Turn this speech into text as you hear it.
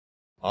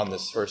on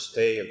this first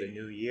day of the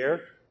new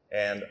year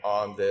and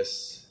on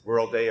this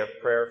World Day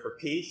of Prayer for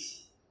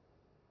Peace,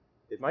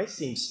 it might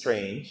seem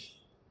strange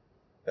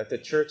that the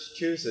Church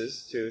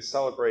chooses to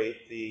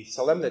celebrate the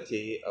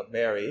solemnity of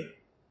Mary,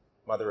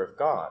 Mother of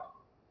God.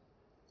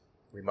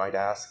 We might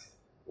ask,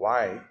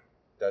 why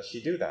does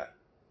she do that?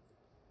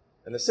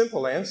 And the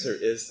simple answer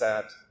is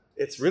that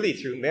it's really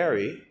through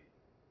Mary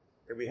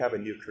that we have a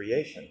new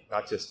creation,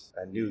 not just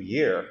a new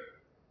year,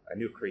 a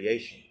new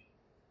creation.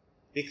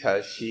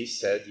 Because she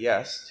said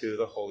yes to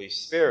the Holy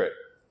Spirit,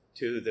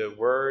 to the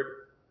word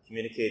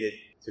communicated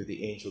through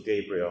the angel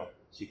Gabriel.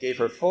 She gave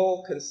her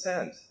full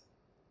consent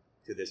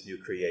to this new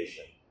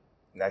creation.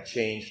 And that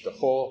changed the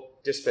whole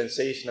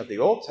dispensation of the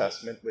Old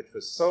Testament, which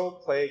was so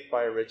plagued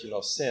by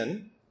original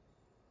sin.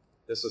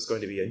 This was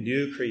going to be a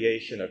new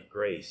creation of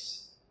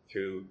grace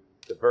through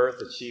the birth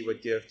that she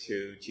would give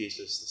to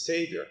Jesus the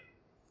Savior.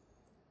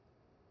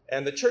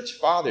 And the church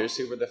fathers,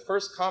 who were the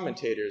first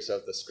commentators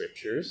of the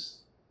scriptures,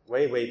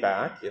 way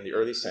back in the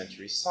early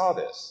centuries, saw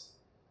this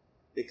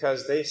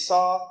because they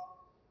saw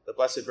the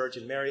Blessed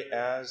Virgin Mary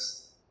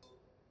as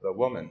the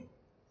woman.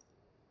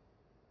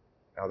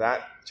 Now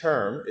that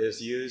term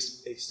is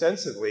used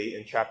extensively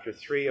in chapter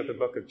 3 of the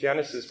book of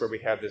Genesis, where we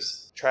have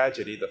this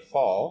tragedy, the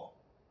fall.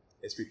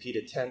 It's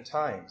repeated 10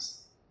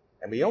 times.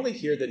 And we only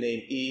hear the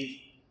name Eve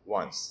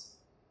once,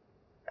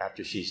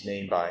 after she's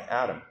named by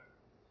Adam.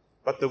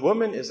 But the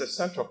woman is a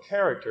central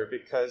character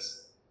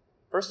because,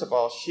 first of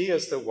all, she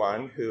is the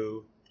one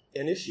who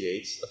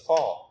initiates the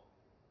fall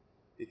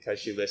because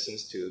she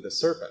listens to the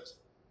serpent,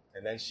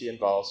 and then she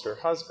involves her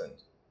husband.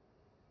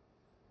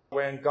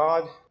 When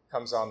God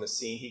comes on the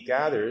scene, he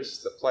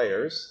gathers the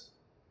players,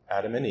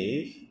 Adam and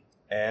Eve,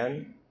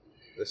 and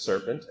the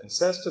serpent, and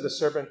says to the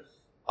serpent,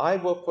 I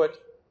will put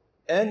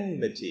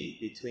enmity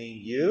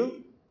between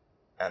you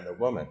and the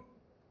woman,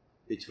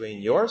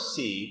 between your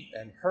seed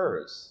and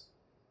hers.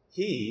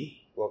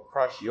 He will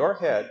crush your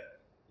head,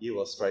 you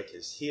will strike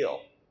his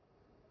heel.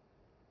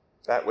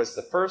 That was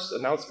the first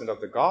announcement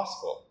of the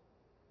gospel.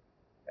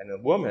 And the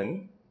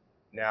woman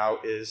now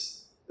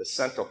is the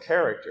central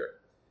character.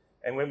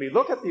 And when we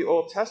look at the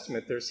Old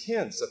Testament, there's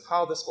hints of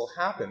how this will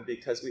happen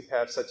because we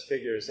have such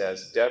figures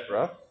as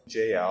Deborah,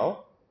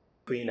 Jael,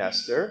 Queen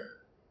Esther,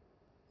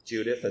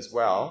 Judith as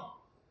well,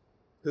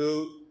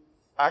 who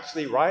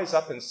actually rise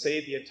up and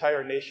save the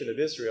entire nation of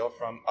Israel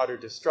from utter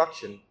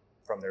destruction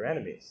from their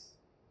enemies.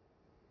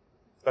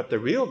 But the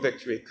real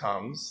victory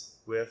comes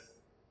with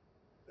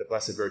the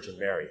Blessed Virgin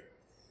Mary.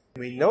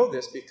 We know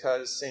this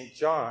because St.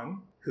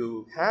 John,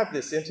 who had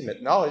this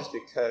intimate knowledge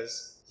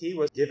because he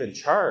was given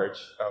charge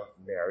of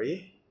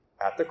Mary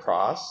at the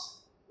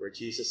cross, where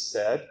Jesus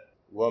said,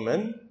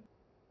 Woman,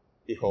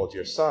 behold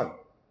your son.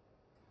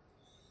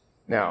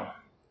 Now,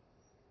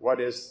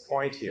 what is the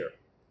point here?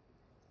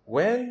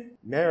 When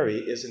Mary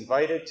is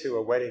invited to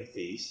a wedding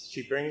feast,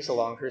 she brings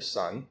along her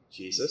son,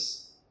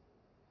 Jesus,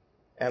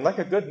 and like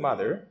a good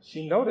mother,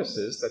 she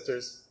notices that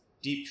there's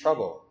deep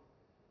trouble.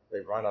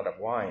 They've run out of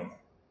wine.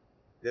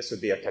 This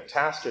would be a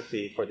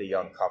catastrophe for the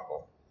young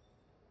couple.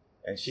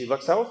 And she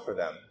looks out for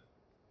them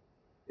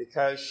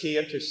because she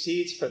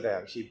intercedes for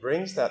them. She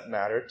brings that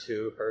matter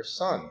to her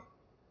son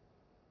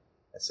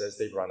and says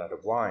they've run out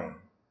of wine.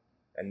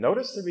 And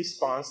notice the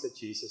response that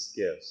Jesus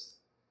gives.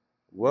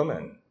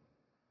 Woman,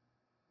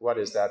 what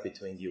is that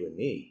between you and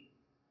me?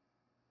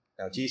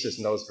 Now, Jesus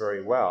knows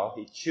very well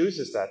he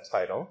chooses that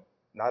title,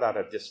 not out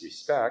of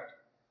disrespect,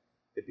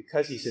 but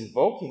because he's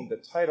invoking the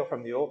title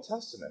from the Old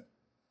Testament.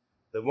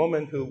 The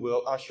woman who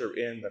will usher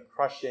in the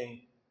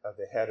crushing of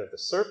the head of the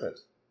serpent.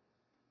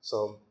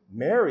 So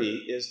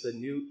Mary is the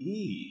new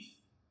Eve.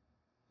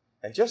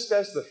 And just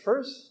as the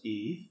first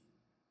Eve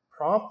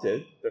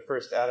prompted the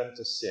first Adam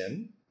to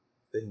sin,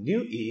 the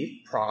new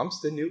Eve prompts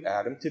the new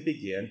Adam to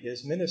begin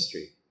his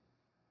ministry.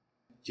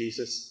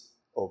 Jesus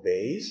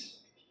obeys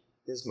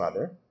his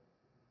mother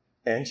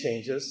and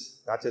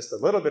changes not just a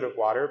little bit of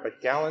water,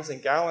 but gallons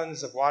and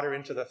gallons of water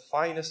into the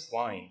finest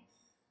wine,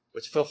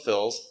 which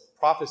fulfills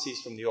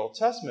prophecies from the Old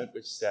Testament,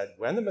 which said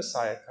when the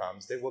Messiah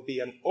comes, there will be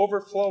an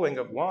overflowing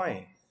of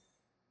wine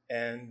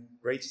and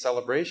great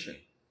celebration.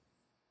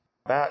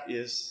 That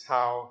is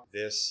how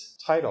this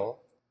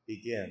title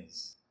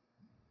begins.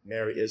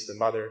 Mary is the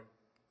mother,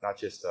 not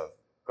just of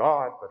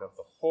God, but of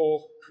the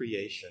whole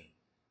creation,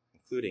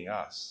 including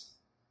us.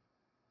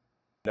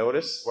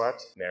 Notice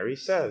what Mary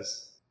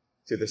says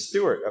to the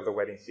steward of the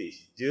wedding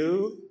feast.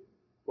 Do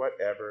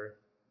whatever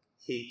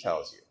he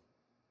tells you.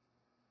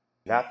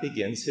 That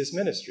begins his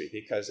ministry,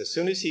 because as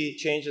soon as he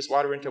changes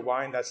water into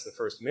wine, that's the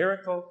first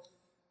miracle,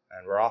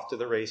 and we're off to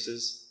the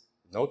races.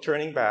 No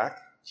turning back.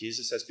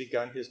 Jesus has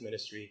begun his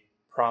ministry,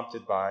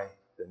 prompted by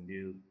the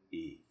new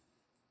Eve.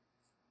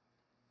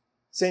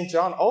 St.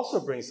 John also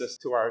brings this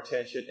to our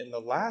attention in the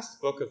last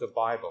book of the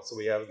Bible. So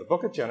we have the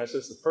book of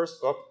Genesis, the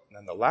first book, and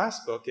then the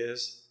last book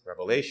is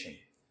Revelation.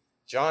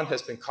 John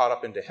has been caught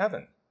up into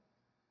heaven,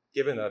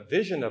 given a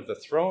vision of the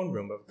throne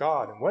room of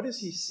God. And what does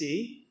he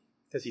see?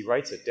 Because he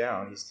writes it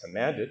down. He's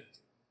commanded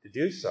to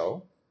do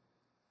so.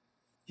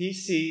 He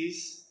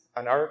sees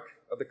an Ark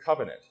of the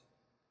Covenant.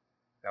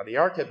 Now, the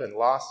ark had been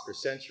lost for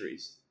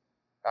centuries.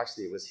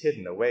 Actually, it was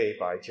hidden away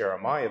by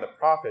Jeremiah the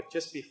prophet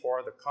just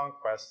before the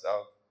conquest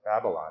of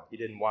Babylon. He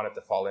didn't want it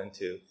to fall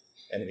into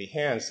enemy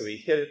hands, so he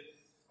hid it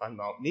on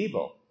Mount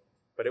Nebo.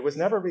 But it was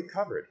never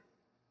recovered.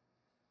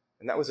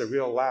 And that was a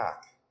real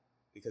lack,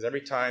 because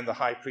every time the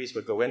high priest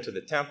would go into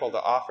the temple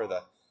to offer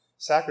the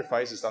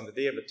sacrifices on the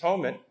Day of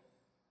Atonement,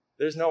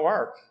 there's no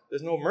ark,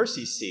 there's no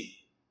mercy seat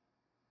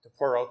to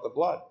pour out the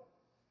blood.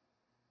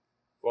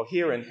 Well,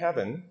 here in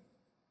heaven,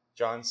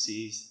 John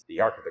sees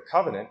the Ark of the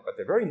Covenant, but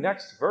the very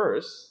next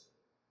verse,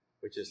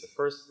 which is the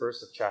first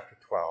verse of chapter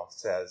 12,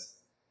 says,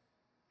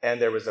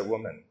 "And there was a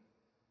woman,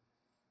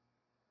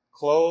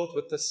 clothed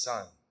with the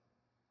sun,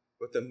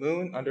 with the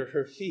moon under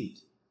her feet,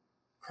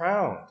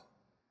 crowned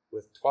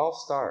with 12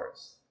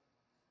 stars,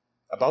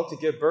 about to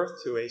give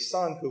birth to a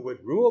son who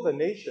would rule the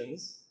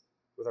nations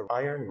with an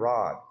iron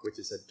rod," which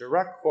is a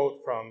direct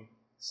quote from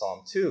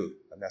Psalm 2,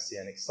 a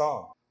messianic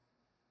psalm.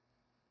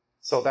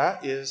 So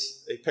that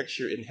is a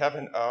picture in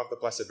heaven of the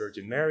Blessed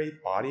Virgin Mary,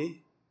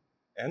 body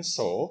and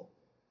soul,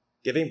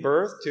 giving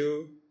birth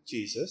to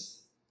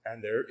Jesus,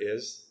 and there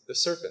is the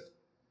serpent,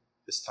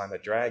 this time a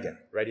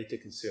dragon, ready to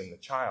consume the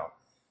child.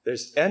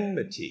 There's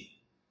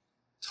enmity,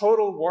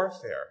 total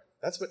warfare.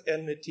 That's what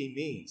enmity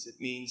means. It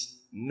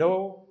means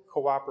no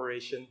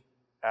cooperation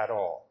at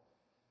all.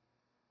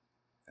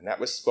 And that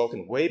was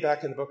spoken way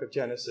back in the book of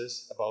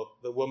Genesis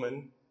about the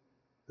woman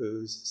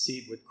whose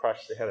seed would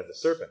crush the head of the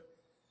serpent.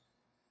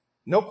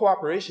 No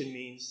cooperation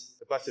means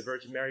the Blessed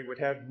Virgin Mary would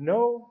have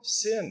no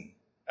sin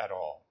at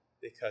all,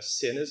 because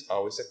sin is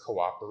always a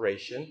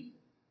cooperation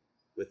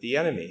with the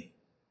enemy.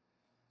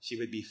 She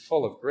would be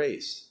full of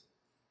grace,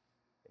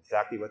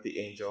 exactly what the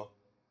angel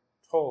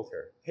told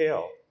her.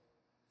 Hail,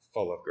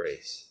 full of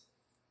grace.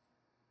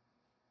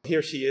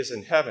 Here she is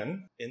in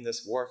heaven in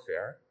this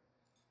warfare.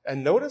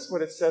 And notice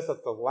what it says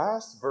at the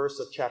last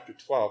verse of chapter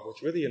 12,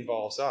 which really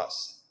involves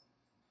us.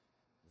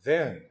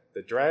 "Then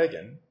the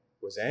dragon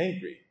was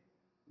angry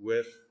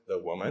with the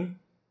woman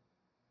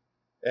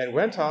and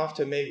went off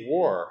to make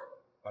war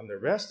on the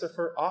rest of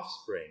her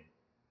offspring,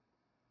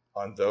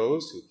 on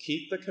those who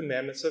keep the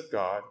commandments of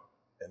God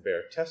and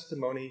bear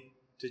testimony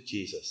to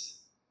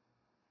Jesus."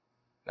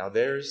 Now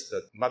there's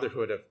the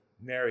motherhood of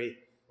Mary,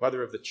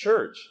 mother of the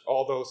church,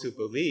 all those who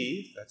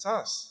believe, that's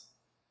us.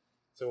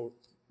 So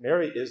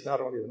Mary is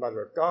not only the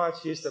mother of God,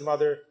 she's the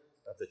mother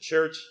of the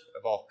church,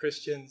 of all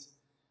Christians.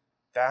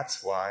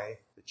 That's why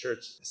the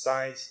church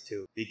decides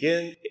to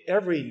begin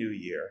every new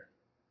year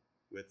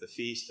with the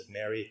feast of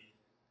Mary,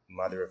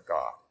 Mother of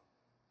God.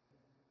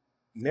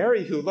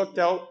 Mary, who looked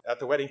out at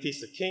the wedding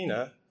feast of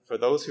Cana for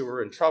those who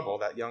were in trouble,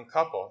 that young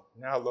couple,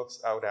 now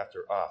looks out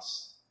after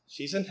us.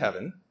 She's in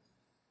heaven.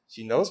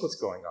 She knows what's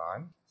going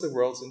on. The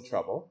world's in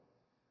trouble.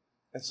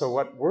 And so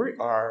what we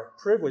are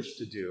privileged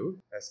to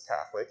do as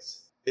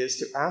Catholics is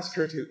to ask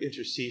her to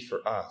intercede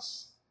for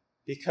us.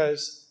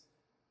 Because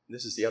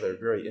this is the other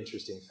very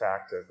interesting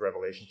fact of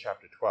Revelation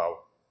chapter 12.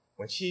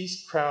 When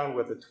she's crowned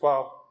with the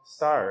 12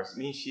 stars, it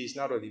means she's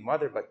not only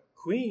mother, but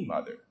queen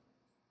mother.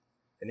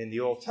 And in the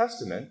Old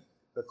Testament,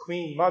 the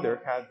queen mother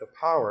had the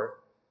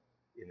power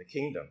in the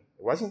kingdom.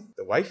 It wasn't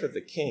the wife of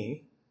the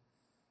king,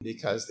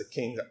 because the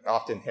king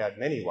often had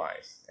many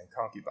wives and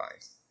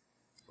concubines,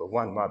 but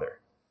one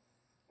mother.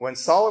 When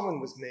Solomon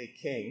was made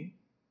king,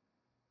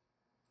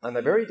 on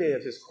the very day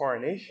of his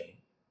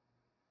coronation,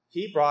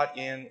 he brought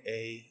in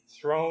a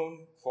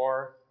throne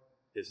for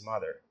his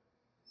mother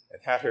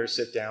and had her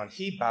sit down.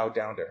 He bowed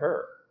down to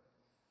her.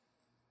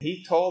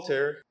 He told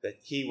her that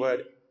he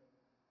would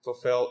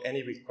fulfill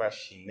any request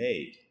she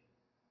made.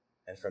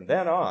 And from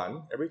then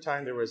on, every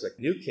time there was a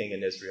new king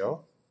in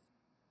Israel,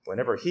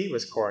 whenever he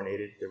was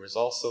coronated, there was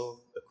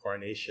also the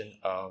coronation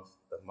of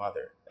the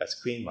mother as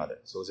queen mother.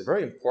 So it was a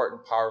very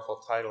important, powerful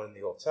title in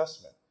the Old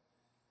Testament.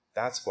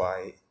 That's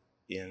why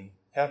in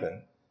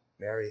heaven,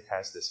 Mary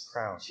has this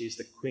crown. She's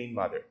the queen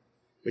mother,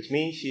 which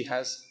means she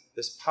has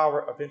this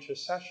power of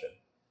intercession,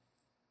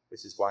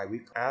 which is why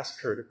we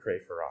ask her to pray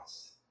for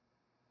us.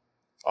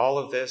 All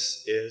of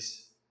this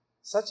is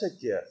such a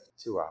gift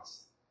to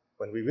us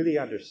when we really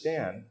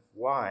understand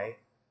why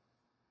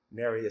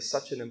Mary is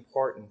such an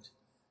important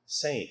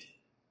saint,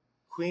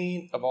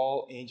 queen of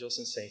all angels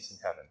and saints in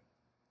heaven.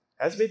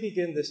 As we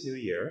begin this new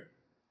year,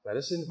 let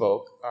us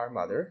invoke our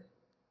mother.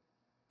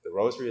 The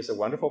rosary is a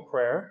wonderful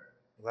prayer.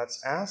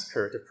 Let's ask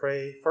her to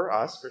pray for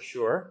us, for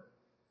sure,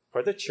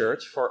 for the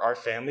church, for our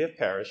family of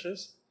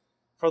parishes,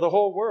 for the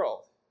whole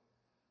world.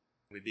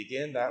 We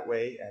begin that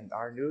way, and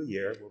our new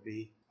year will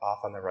be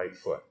off on the right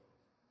foot.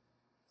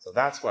 So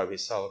that's why we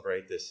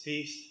celebrate this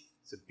feast.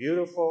 It's a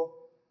beautiful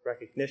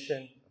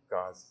recognition of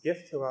God's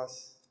gift to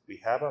us.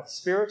 We have a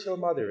spiritual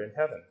mother in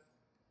heaven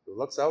who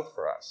looks out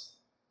for us.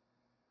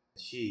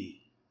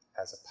 She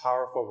has a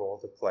powerful role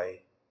to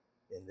play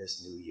in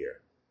this new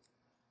year.